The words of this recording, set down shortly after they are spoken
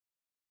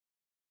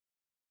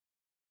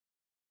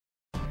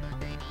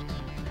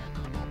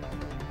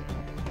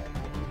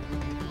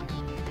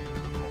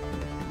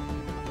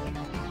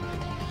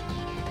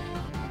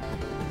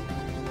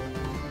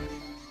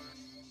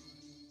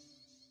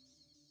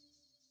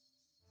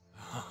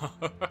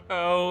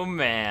Oh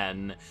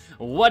man.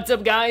 What's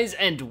up guys,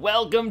 and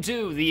welcome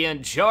to the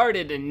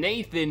Uncharted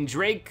Nathan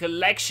Drake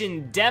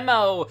Collection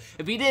demo.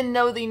 If you didn't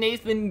know, the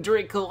Nathan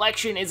Drake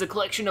Collection is a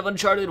collection of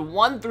Uncharted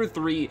 1 through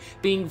 3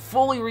 being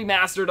fully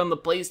remastered on the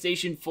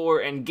PlayStation 4,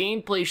 and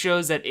gameplay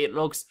shows that it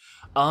looks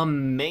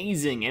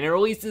amazing. And it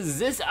releases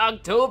this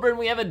October, and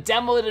we have a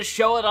demo to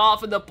show it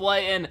off in the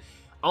play, and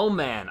oh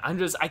man,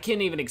 I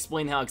can't even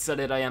explain how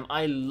excited I am.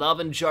 I love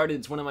Uncharted,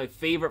 it's one of my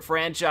favorite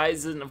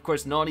franchises, and of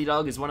course Naughty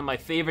Dog is one of my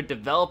favorite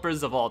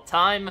developers of all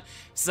time,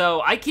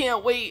 so I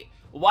can't wait.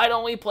 Why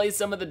don't we play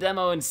some of the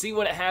demo and see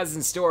what it has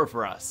in store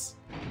for us?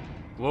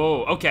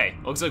 Whoa, okay,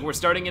 looks like we're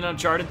starting in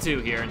Uncharted 2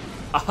 here.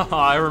 Oh,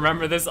 I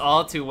remember this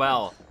all too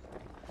well.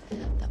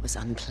 That was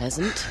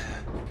unpleasant.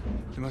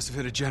 You must have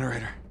hit a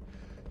generator.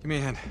 Give me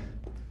a hand.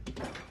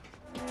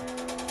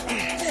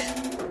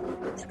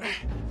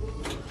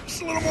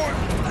 Just a little more.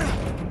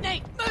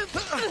 Nate, move!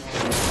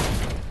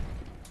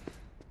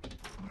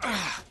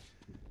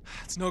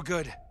 It's no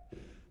good.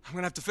 I'm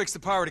gonna have to fix the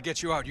power to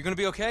get you out. You gonna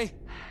be okay?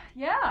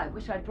 Yeah, I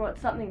wish I'd brought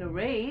something to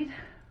read.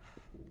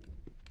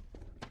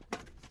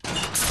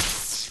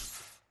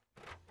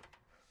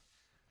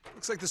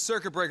 Looks like the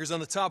circuit breaker's on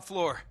the top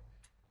floor.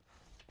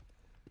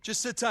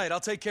 Just sit tight,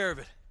 I'll take care of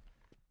it.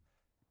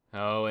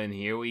 Oh, and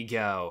here we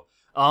go.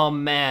 Oh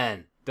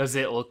man, does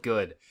it look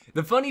good.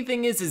 The funny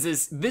thing is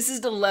this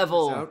is the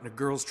level. It's out and a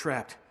girl's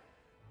trapped.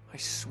 I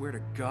swear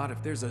to God,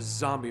 if there's a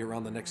zombie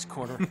around the next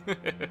corner.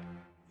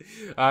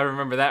 I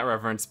remember that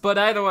reference. But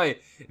either way,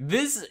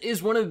 this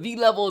is one of the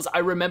levels I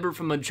remember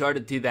from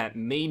Uncharted 2 that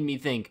made me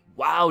think,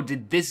 wow,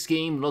 did this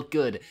game look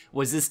good?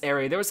 Was this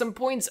area? There were some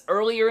points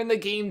earlier in the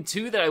game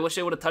too that I wish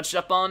I would have touched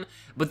up on,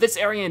 but this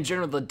area in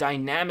general, the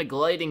dynamic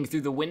lighting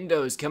through the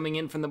windows coming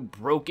in from the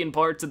broken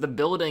parts of the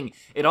building,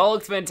 it all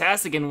looks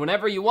fantastic, and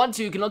whenever you want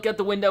to, you can look out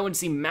the window and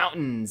see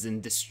mountains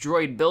and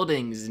destroyed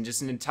buildings and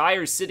just an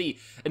entire city,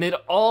 and it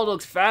all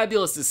looks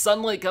fabulous. The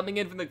sunlight coming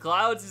in from the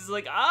clouds is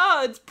like,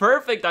 it's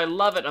perfect. I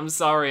love it. I'm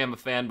sorry, I'm a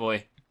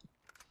fanboy.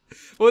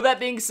 With that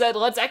being said,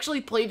 let's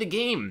actually play the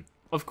game.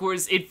 Of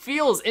course, it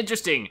feels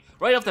interesting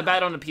right off the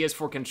bat on the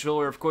PS4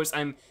 controller. Of course,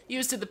 I'm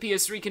used to the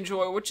PS3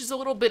 controller, which is a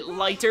little bit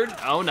lighter.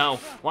 Oh no,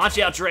 watch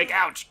out, Drake,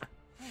 ouch!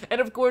 And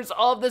of course,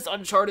 all of this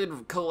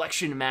Uncharted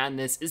collection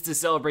madness is to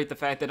celebrate the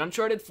fact that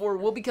Uncharted 4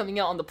 will be coming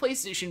out on the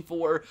PlayStation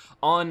 4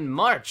 on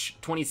March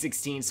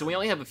 2016, so we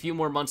only have a few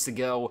more months to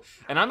go,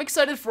 and I'm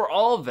excited for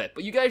all of it.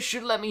 But you guys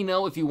should let me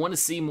know if you want to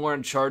see more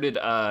Uncharted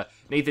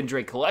Nathan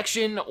Drake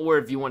collection, or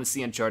if you want to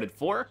see Uncharted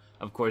 4.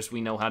 Of course,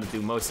 we know how to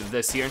do most of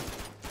this here.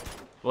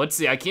 Let's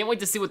see, I can't wait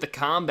to see what the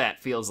combat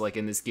feels like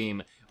in this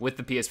game with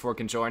the PS4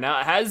 controller.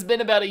 Now, it has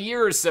been about a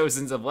year or so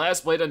since I've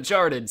last played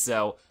Uncharted,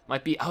 so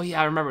might be, oh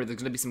yeah, I remember, there's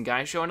gonna be some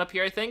guys showing up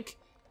here, I think.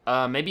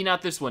 Maybe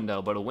not this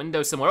window, but a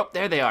window somewhere. Oh,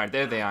 there they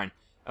are,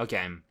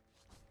 Okay.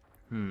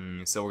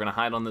 So we're gonna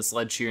hide on this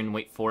ledge here and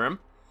wait for him.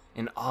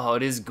 And oh,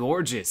 it is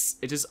gorgeous.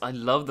 I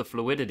love the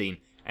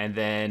fluidity. And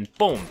then,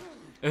 boom.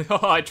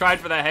 Oh, I tried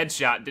for that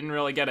headshot, didn't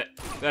really get it.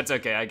 That's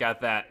okay, I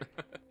got that.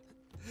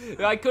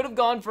 I could have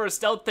gone for a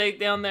stealth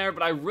takedown there,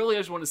 but I really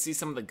just want to see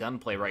some of the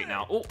gunplay right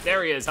now. Oh,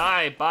 there he is.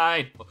 Hi,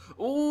 bye.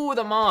 Ooh,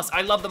 the moss.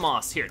 I love the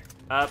moss. Here,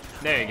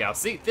 there you go.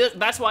 See,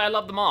 that's why I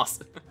love the moss.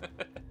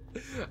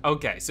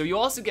 Okay, so you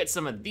also get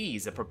some of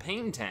these, the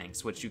propane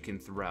tanks, which you can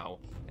throw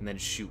and then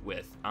shoot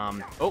with.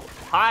 Oh,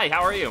 hi,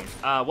 how are you?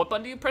 What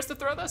button do you press to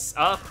throw this?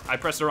 I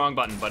pressed the wrong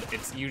button, but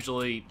it's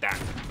usually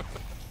that.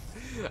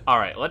 All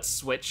right, let's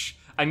switch.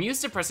 I'm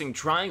used to pressing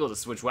triangle to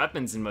switch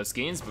weapons in most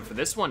games, but for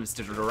this one, it's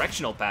the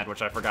directional pad,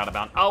 which I forgot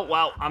about. Oh,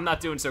 wow, I'm not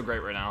doing so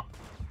great right now.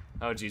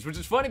 Oh, geez, which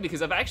is funny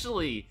because I've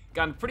actually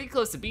gotten pretty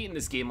close to beating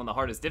this game on the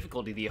hardest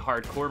difficulty, the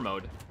hardcore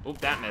mode. Oop,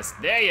 that missed.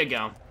 There you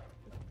go.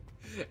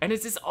 And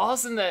it's just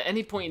awesome that at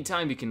any point in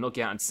time, you can look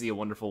out and see a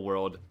wonderful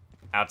world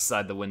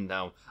outside the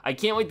window. I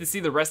can't wait to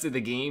see the rest of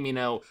the game. You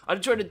know,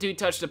 Uncharted 2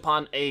 touched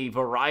upon a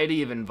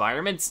variety of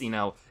environments. You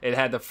know, it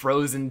had the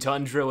frozen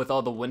tundra with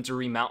all the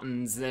wintry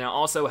mountains, and it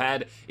also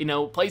had, you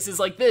know, places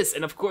like this,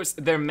 and of course,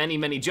 there are many,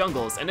 many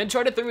jungles. And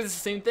Uncharted 3 was the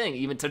same thing,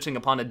 even touching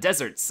upon a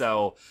desert.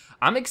 So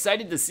I'm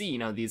excited to see, you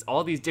know,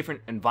 all these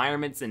different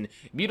environments and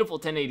beautiful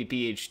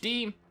 1080p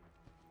HD.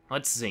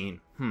 Let's see.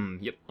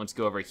 Yep, let's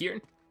go over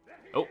here.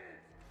 Oh,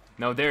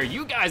 no, there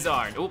you guys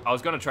are. Oh, I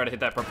was gonna try to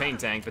hit that propane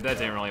tank, but that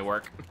didn't really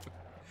work.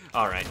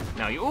 All right,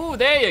 now ooh,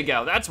 there you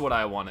go, that's what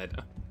I wanted.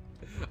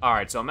 All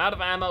right, so I'm out of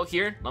ammo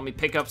here. Let me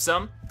pick up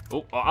some.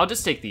 Oh, I'll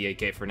just take the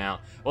AK for now.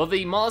 Well,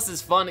 the moss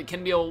is fun. It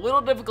can be a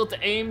little difficult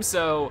to aim,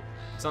 so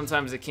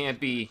sometimes it can't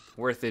be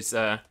worth its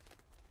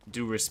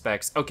due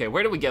respects. Okay,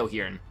 where do we go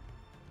here?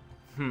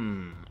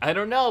 I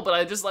don't know, but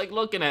I just like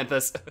looking at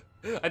this.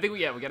 I think we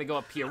gotta go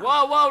up here.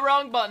 Whoa,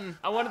 wrong button.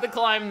 I wanted to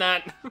climb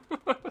that.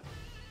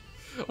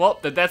 Well,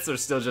 the deaths are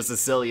still just as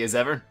silly as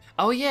ever.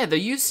 Oh yeah, there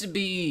used to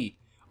be,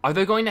 are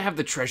they going to have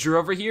the treasure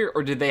over here,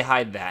 or did they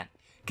hide that?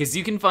 Because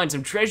you can find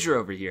some treasure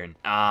over here,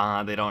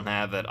 and they don't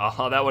have it.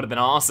 Oh, that would have been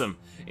awesome.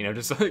 You know,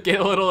 just get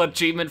a little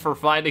achievement for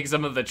finding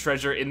some of the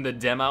treasure in the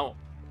demo.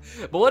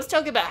 But let's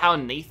talk about how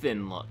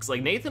Nathan looks.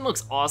 Like, Nathan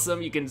looks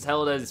awesome. You can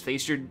tell that his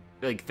face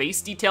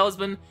detail has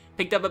been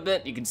picked up a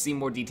bit. You can see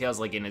more details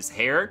like in his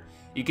hair.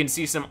 You can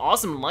see some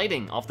awesome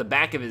lighting off the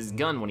back of his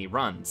gun when he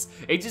runs.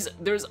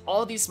 There's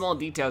all these small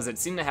details that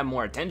seem to have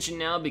more attention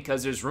now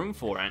because there's room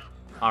for it.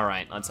 All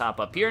right, let's hop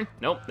up here.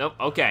 Nope,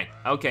 okay,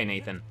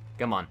 Nathan,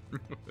 come on.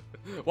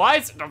 Why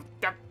is, All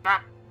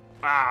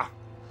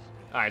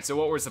right, so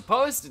what we're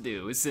supposed to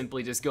do is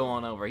simply just go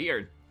on over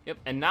here. Yep,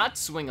 and not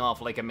swing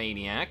off like a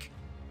maniac.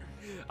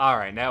 All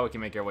right, now we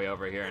can make our way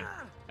over here.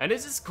 And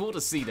it's just cool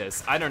to see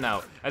this. I don't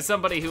know. As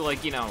somebody who,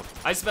 like, you know,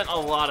 I spent a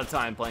lot of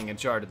time playing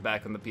Uncharted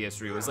back on the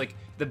PS3. It was like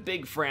the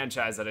big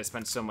franchise that I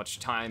spent so much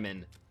time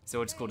in.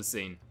 So it's cool to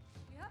see. You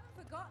haven't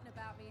forgotten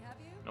about me, have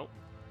you? Nope,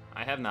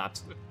 I have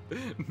not.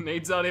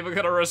 Nate's not even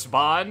gonna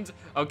respond.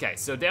 Okay,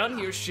 so down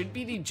here should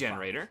be the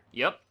generator.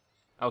 Yep.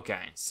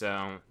 Okay,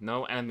 so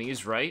no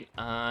enemies, right?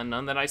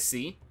 None that I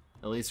see.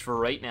 At least for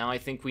right now, I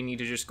think we need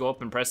to just go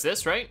up and press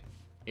this, right?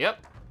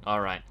 Yep.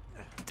 All right.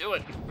 Do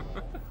it.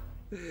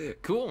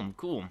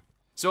 Cool.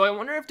 So I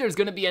wonder if there's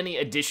gonna be any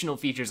additional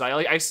features.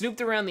 I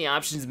snooped around the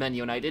options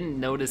menu and I didn't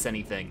notice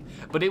anything.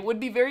 But it would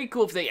be very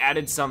cool if they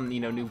added some, you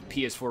know, new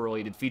PS4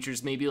 related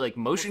features, maybe like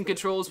motion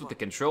controls with the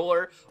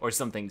controller or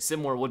something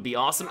similar would be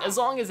awesome, as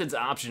long as it's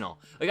optional.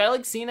 Like, I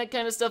like seeing that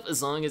kind of stuff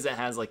as long as it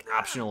has like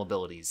optional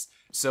abilities.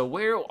 So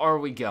where are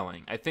we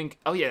going? I think,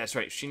 oh yeah, that's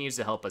right. She needs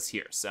to help us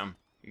here. So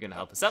you're gonna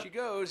help us up. She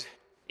goes.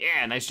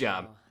 Yeah, nice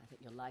job. Oh, I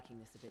think you're liking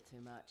this a bit too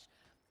much.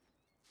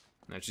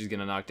 Now she's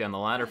gonna knock down the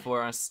ladder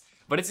for us.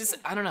 But it's just,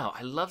 I don't know,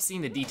 I love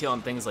seeing the detail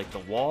on things like the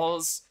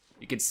walls.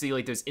 You can see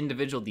like there's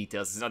individual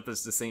details. It's not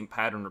just the same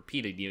pattern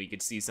repeated. You know, you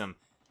could see some,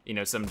 you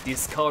know, some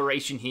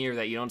discoloration here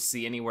that you don't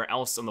see anywhere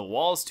else on the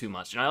walls too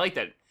much. And I like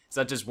that. It's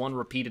not just one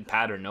repeated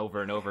pattern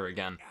over and over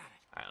again.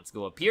 All right, let's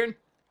go up here.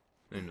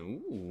 And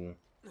ooh,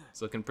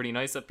 it's looking pretty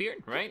nice up here,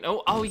 right?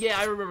 Oh yeah,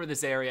 I remember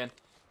this area.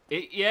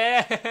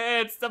 Yeah,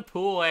 it's the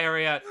pool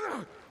area.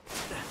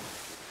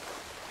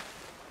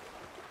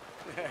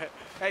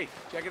 Hey,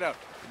 check it out.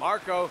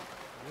 Marco.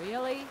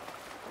 Really?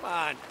 Come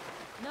on.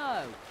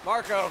 No.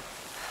 Marco.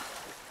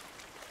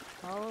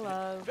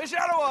 Polo. Fish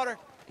out of water.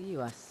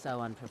 You are so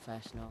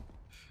unprofessional.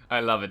 I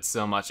love it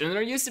so much. And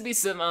there used to be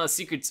some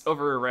secrets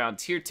over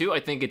around here too.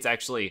 I think it's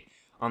actually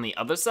on the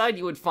other side.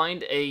 You would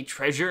find a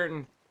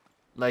treasure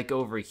like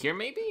over here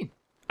maybe?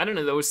 I don't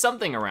know, there was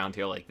something around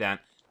here like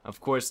that.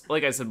 Of course,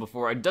 like I said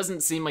before, it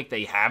doesn't seem like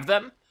they have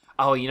them.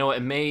 Oh, you know what,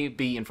 it may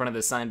be in front of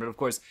the sign, but of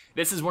course,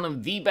 this is one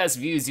of the best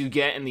views you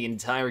get in the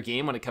entire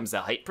game when it comes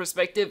to height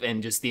perspective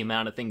and just the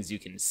amount of things you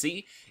can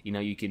see. You know,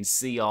 you can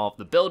see all of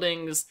the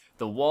buildings,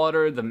 the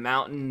water, the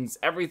mountains,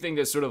 everything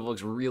just sort of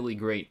looks really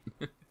great.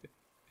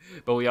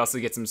 But we also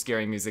get some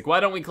scary music. Why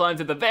don't we climb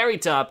to the very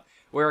top,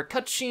 where a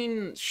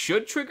cutscene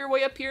should trigger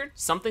way up here?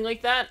 Something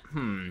like that?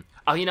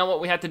 Oh, you know what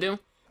we have to do?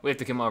 We have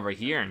to come over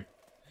here.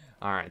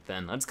 Alright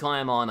then, let's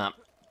climb on up.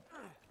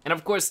 And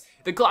of course,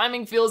 the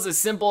climbing feels as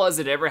simple as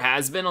it ever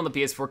has been on the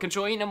PS4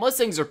 controller. You know, most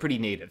things are pretty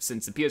native,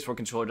 since the PS4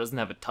 controller doesn't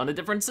have a ton of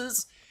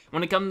differences.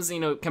 When it comes, you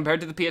know,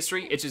 compared to the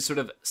PS3, it's just sort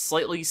of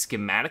slightly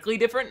schematically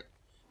different.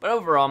 But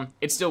overall,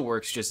 it still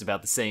works just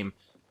about the same.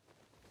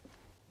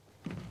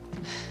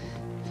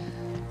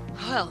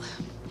 Well,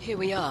 here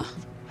we are.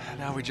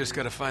 Now we just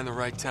gotta find the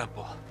right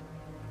temple.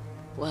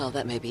 Well,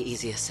 that may be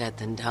easier said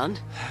than done.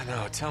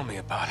 No, tell me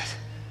about it.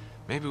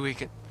 Maybe we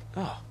can...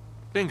 Oh,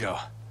 bingo.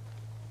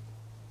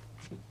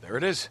 There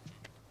it is.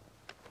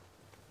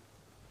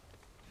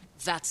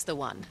 That's the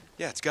one.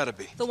 Yeah, it's gotta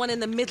be. The one in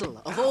the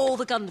middle of all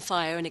the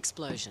gunfire and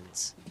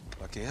explosions.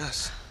 Lucky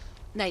us.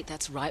 Nate,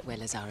 that's right where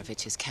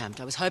Lazarevich is camped.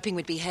 I was hoping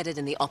we'd be headed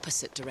in the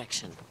opposite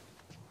direction.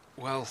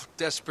 Well,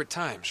 desperate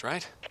times,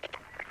 right?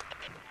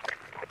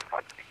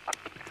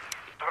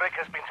 Drake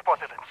has been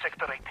spotted in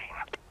Sector 18.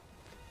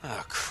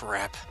 Oh,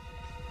 crap.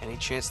 Any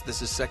chance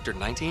this is Sector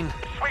 19?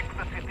 Sweep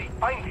the city,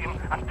 find him,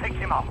 and take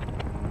him out.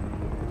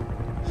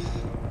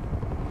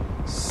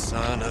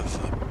 Son of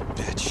a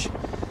bitch.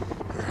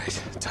 All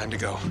right, time to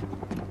go.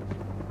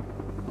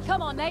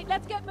 Come on, Nate,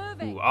 let's get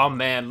moving. Ooh, oh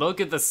man,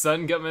 look at the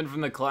sun coming from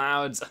the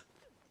clouds.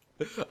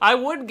 I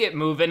would get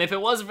moving if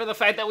it wasn't for the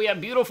fact that we have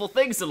beautiful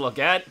things to look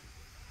at.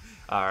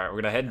 All right,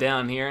 we're gonna head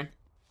down here.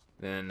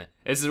 Then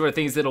this is where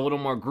things get a little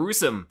more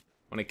gruesome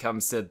when it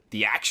comes to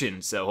the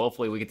action. So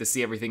hopefully we get to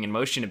see everything in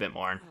motion a bit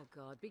more. Oh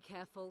God, be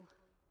careful.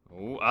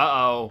 Ooh,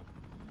 uh-oh.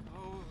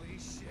 Holy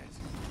shit.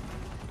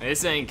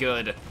 This ain't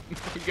good.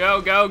 Go,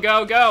 go,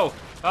 go, go.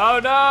 Oh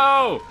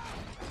no!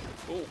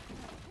 Ooh. Here,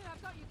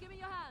 I've got you. Give me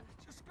your hand.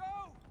 Just go!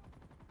 All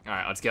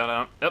right, let's go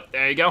down. Oh,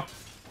 there you go.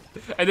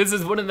 And this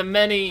is one of the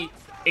many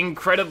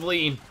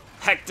incredibly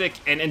hectic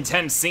and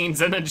intense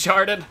scenes in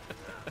Uncharted.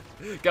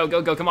 Go,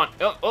 go, go, come on.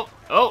 Oh,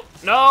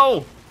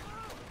 no!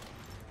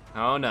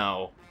 Oh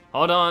no.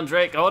 Hold on,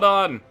 Drake, hold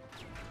on.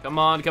 Come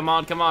on, come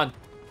on, come on.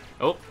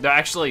 Oh,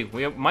 actually,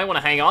 we might want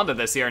to hang on to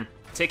this here and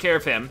take care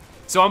of him.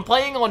 So I'm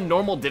playing on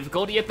normal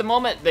difficulty at the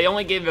moment. They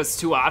only gave us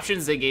 2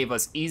 options. They gave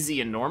us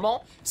easy and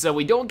normal. So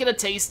we don't get a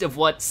taste of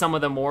what some of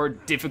the more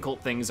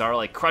difficult things are,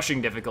 like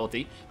crushing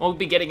difficulty. We'll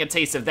be getting a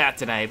taste of that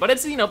today. But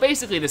it's, you know,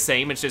 basically the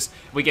same. It's just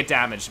we get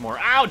damaged more.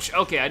 Ouch!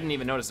 Okay, I didn't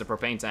even notice the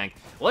propane tank.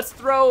 Let's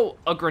throw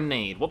a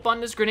grenade. What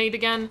button is grenade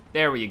again?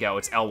 There we go,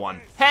 it's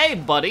L1. Hey,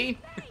 buddy!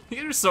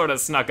 You sort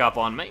of snuck up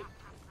on me.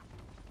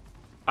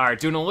 All right,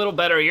 doing a little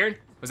better here.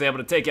 Was able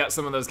to take out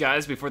some of those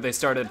guys before they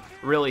started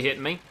really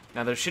hitting me.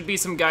 Now there should be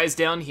some guys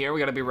down here we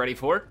gotta be ready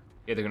for.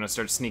 Yeah, they're gonna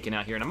start sneaking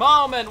out here in a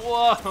moment.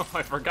 Whoa,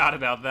 I forgot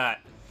about that.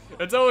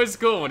 It's always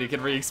cool when you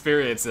can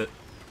re-experience it.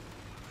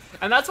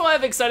 And that's why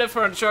I'm excited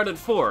for Uncharted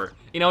 4.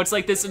 You know, it's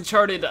like this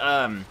Uncharted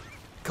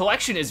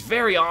collection is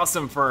very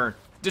awesome for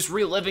just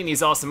reliving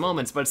these awesome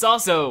moments, but it's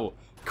also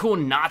cool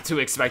not to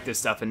expect this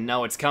stuff and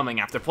know it's coming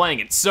after playing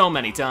it so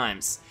many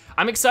times.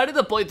 I'm excited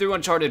to play through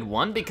Uncharted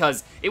 1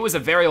 because it was a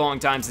very long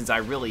time since I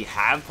really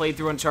have played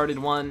through Uncharted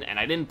 1, and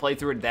I didn't play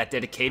through it that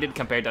dedicated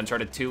compared to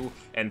Uncharted 2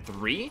 and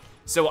 3.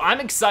 So I'm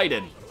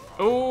excited.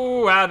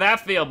 Ooh, how'd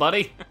that feel,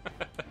 buddy?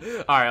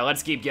 All right,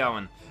 let's keep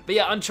going. But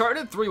yeah,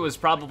 Uncharted 3 was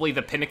probably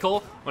the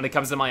pinnacle when it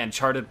comes to my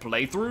Uncharted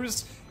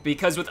playthroughs,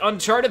 because with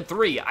Uncharted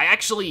 3, I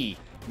actually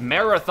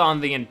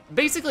marathoned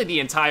basically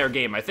the entire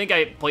game. I think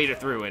I played it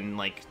through in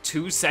like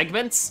 2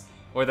 segments,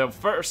 or the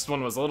first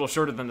one was a little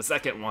shorter than the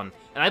second one.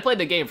 And I played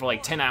the game for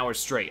like 10 hours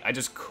straight. I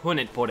just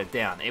couldn't put it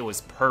down. It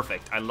was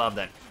perfect. I loved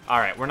it. All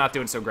right, we're not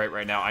doing so great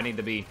right now. I need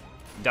to be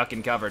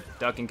ducking covered,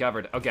 ducking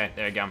covered. Okay,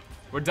 there you go.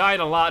 We're dying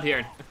a lot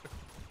here.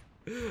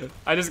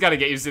 I just gotta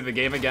get used to the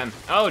game again.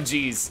 Oh,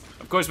 geez.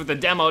 Of course, with the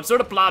demo, it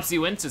sort of plops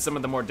you into some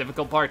of the more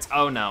difficult parts.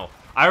 Oh, no.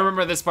 I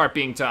remember this part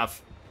being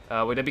tough. We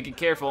gotta be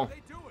careful. This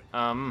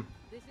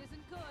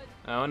isn't good.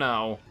 Oh,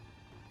 no.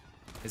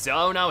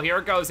 Oh, no, here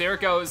it goes, here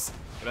it goes.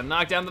 Gonna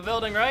knock down the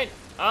building, right?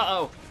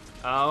 Uh-oh.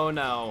 Oh,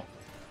 no.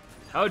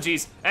 Oh,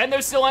 geez. And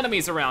there's still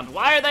enemies around.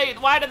 Why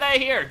are they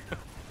here?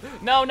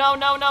 No, no,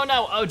 no, no,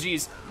 no. Oh,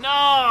 geez.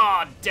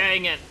 No,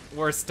 dang it.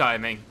 Worst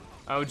timing.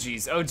 Oh,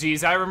 geez. Oh,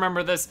 geez. I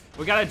remember this.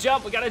 We gotta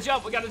jump. We gotta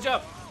jump. We gotta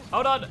jump.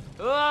 Hold on.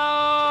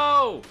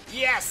 Oh,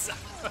 yes.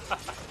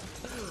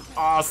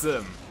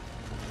 Awesome.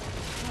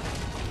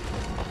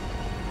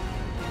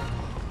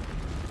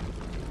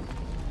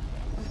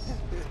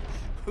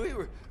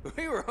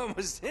 We were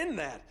almost in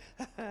that.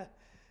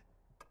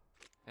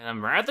 And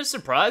I'm rather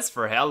surprised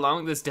for how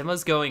long this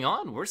demo's going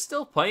on. We're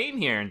still playing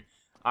here.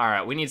 All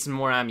right, we need some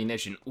more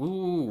ammunition.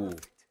 Ooh,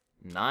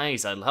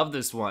 nice. I love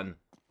this one.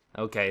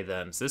 Okay,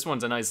 then. So this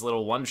one's a nice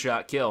little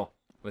one-shot kill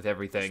with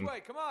everything. This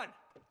way, come on.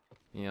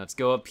 Yeah, let's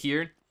go up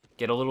here.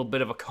 Get a little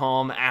bit of a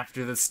calm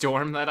after the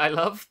storm that I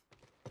love.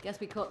 Guess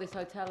we caught this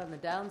hotel in the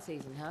down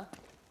season,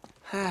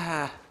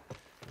 huh?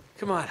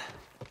 Come on.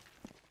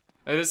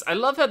 I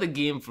love how the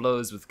game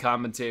flows with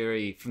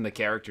commentary from the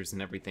characters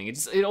and everything.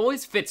 It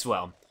always fits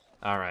well.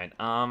 All right,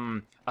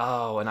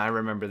 oh, and I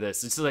remember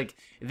this. It's like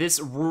this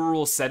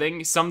rural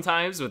setting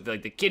sometimes with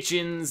like the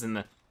kitchens and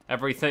the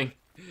everything.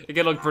 It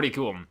can look pretty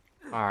cool.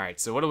 All right,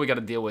 so what do we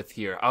gotta deal with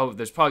here? Oh,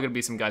 there's probably gonna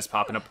be some guys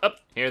popping up. Oh,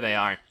 here they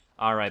are.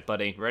 All right,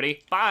 buddy,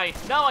 ready? Bye.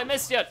 No, I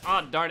missed you.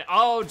 Oh, darn it.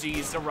 Oh,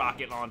 geez, the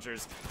rocket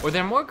launchers. Or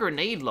they're more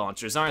grenade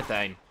launchers, aren't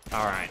they?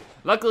 All right,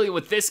 luckily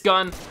with this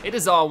gun, it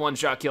is all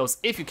one-shot kills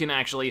if you can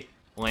actually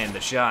land the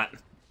shot.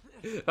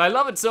 I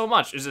love it so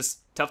much. It's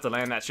just tough to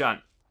land that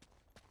shot.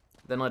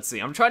 Then let's see.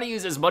 I'm trying to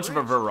use as much of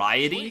a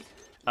variety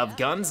of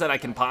guns that I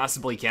can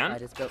possibly can. I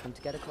just built them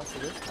to get across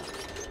the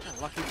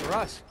rooftop. Lucky for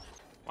us.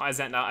 Why is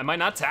that now? Am I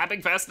not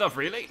tapping fast enough,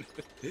 really?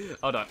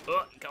 Hold on.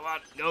 Oh, come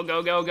on. Go,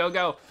 go, go, go,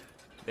 go.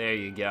 There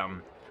you go.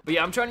 But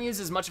yeah, I'm trying to use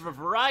as much of a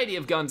variety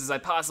of guns as I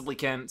possibly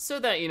can so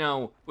that, you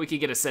know, we can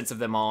get a sense of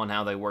them all and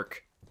how they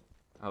work.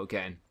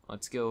 Okay,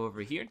 let's go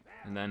over here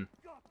and then...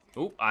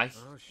 Oh, I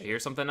hear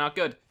something not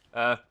good.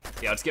 Yeah,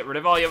 let's get rid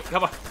of all you.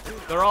 Come on.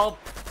 They're all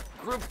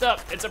grouped up.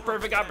 It's a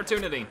perfect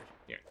opportunity.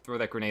 Here, throw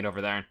that grenade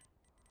over there.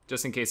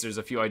 Just in case there's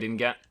a few I didn't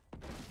get.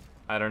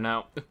 I don't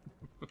know.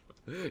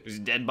 There's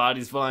dead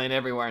bodies flying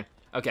everywhere.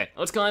 Okay,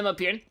 let's climb up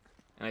here.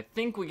 And I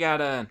think we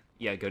gotta,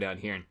 yeah, go down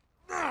here.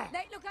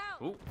 Nate, look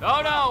out! Ooh.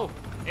 Oh no,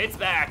 it's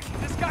back.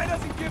 This guy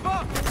doesn't give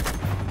up.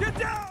 Get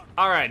down!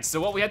 All right, so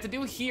what we have to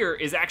do here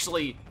is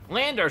actually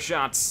land our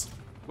shots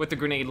with the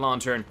grenade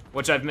launcher,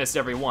 which I've missed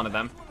every one of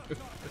them.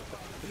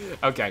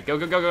 Okay, go,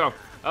 go, go, go.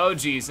 Oh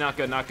geez, not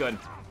good, not good.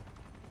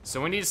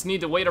 So we just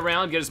need to wait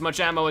around, get as much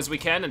ammo as we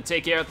can, and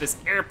take care of this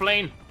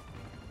airplane.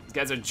 These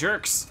guys are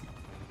jerks.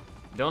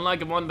 Don't like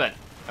them one bit.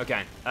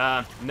 Okay,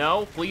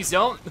 no, please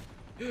don't.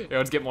 Here,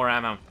 let's get more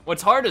ammo.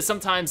 What's hard is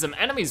sometimes some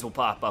enemies will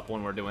pop up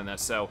when we're doing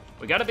this, so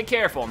we gotta be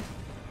careful.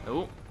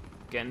 Oh,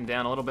 getting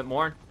down a little bit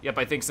more. Yep,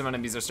 I think some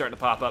enemies are starting to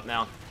pop up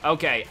now.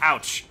 Okay,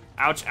 ouch.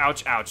 Ouch,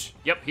 ouch, ouch.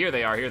 Yep, here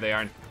they are, here they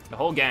are. The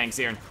whole gang's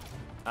here.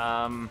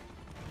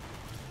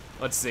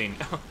 Let's see.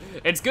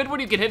 It's good when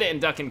you can hit it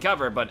and duck and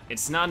cover, but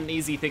it's not an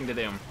easy thing to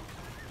do.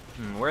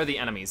 Where are the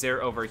enemies?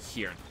 They're over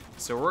here.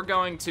 So we're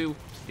going to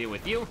deal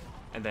with you,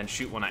 and then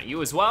shoot one at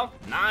you as well.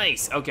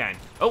 Nice, okay.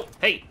 Oh,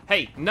 hey,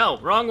 hey, no,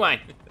 wrong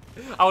way.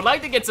 I would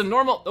like to get some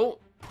normal, oh,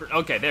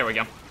 okay, there we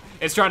go.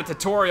 It's trying to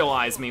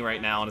tutorialize me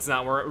right now, and it's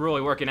not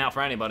really working out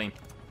for anybody.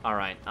 All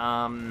right,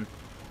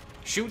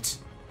 shoot.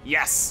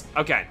 Yes,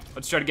 okay.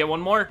 Let's try to get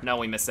one more. No,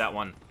 we missed that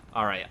one.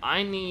 All right,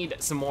 I need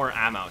some more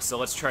ammo, so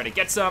let's try to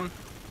get some,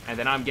 and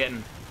then I'm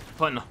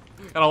putting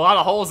got a lot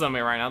of holes on me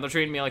right now. They're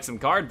treating me like some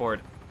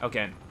cardboard.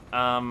 Okay,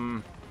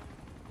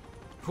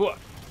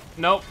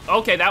 nope,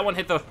 okay, that one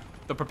hit the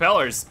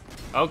propellers.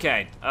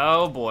 Okay,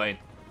 oh boy.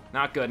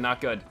 Not good,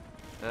 not good.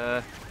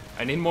 I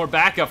need more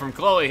backup from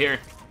Chloe here.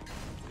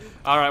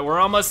 All right, we're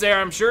almost there,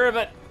 I'm sure of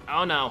it.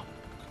 Oh no.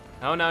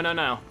 Oh no, no,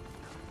 no.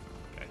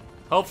 Okay.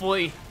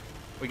 Hopefully,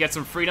 we get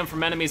some freedom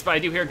from enemies, but I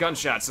do hear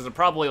gunshots, so they're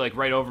probably like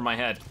right over my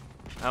head.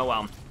 Oh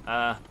well.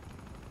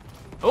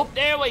 Oh,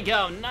 there we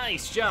go,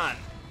 nice shot.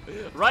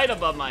 Right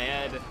above my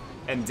head,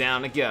 and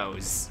down it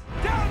goes.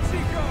 Down she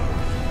goes!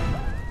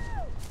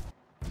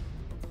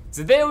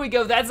 So there we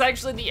go, that's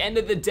actually the end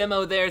of the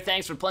demo there.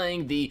 Thanks for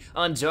playing the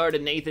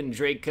Uncharted Nathan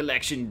Drake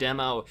Collection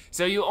demo.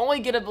 So you only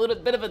get a little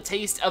bit of a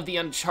taste of the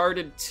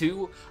Uncharted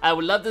 2. I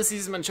would love to see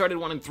some Uncharted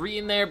 1 and 3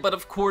 in there, but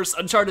of course,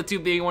 Uncharted 2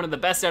 being one of the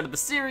best out of the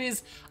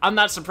series, I'm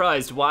not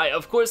surprised. Why?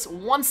 Of course,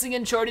 once the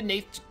Uncharted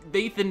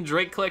Nathan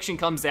Drake Collection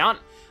comes out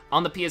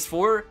on the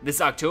PS4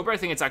 this October, I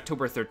think it's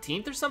October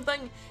 13th or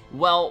something.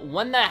 Well,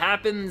 when that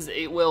happens,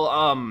 it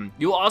will,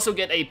 you'll also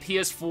get a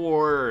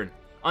PS4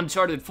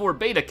 Uncharted 4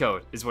 beta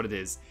code, is what it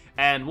is.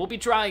 And we'll be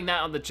trying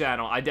that on the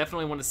channel. I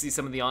definitely want to see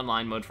some of the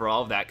online mode for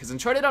all of that, because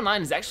Uncharted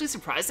Online is actually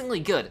surprisingly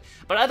good.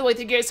 But either way,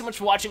 thank you guys so much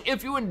for watching.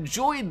 If you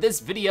enjoyed this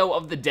video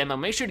of the demo,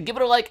 make sure to give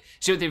it a like,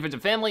 share with your friends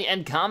and family,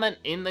 and comment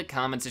in the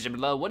comment section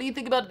below. What do you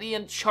think about the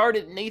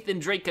Uncharted Nathan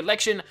Drake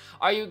Collection?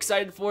 Are you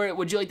excited for it?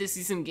 Would you like to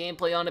see some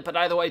gameplay on it? But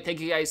either way,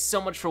 thank you guys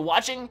so much for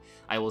watching.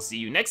 I will see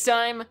you next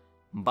time.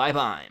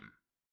 Bye-bye.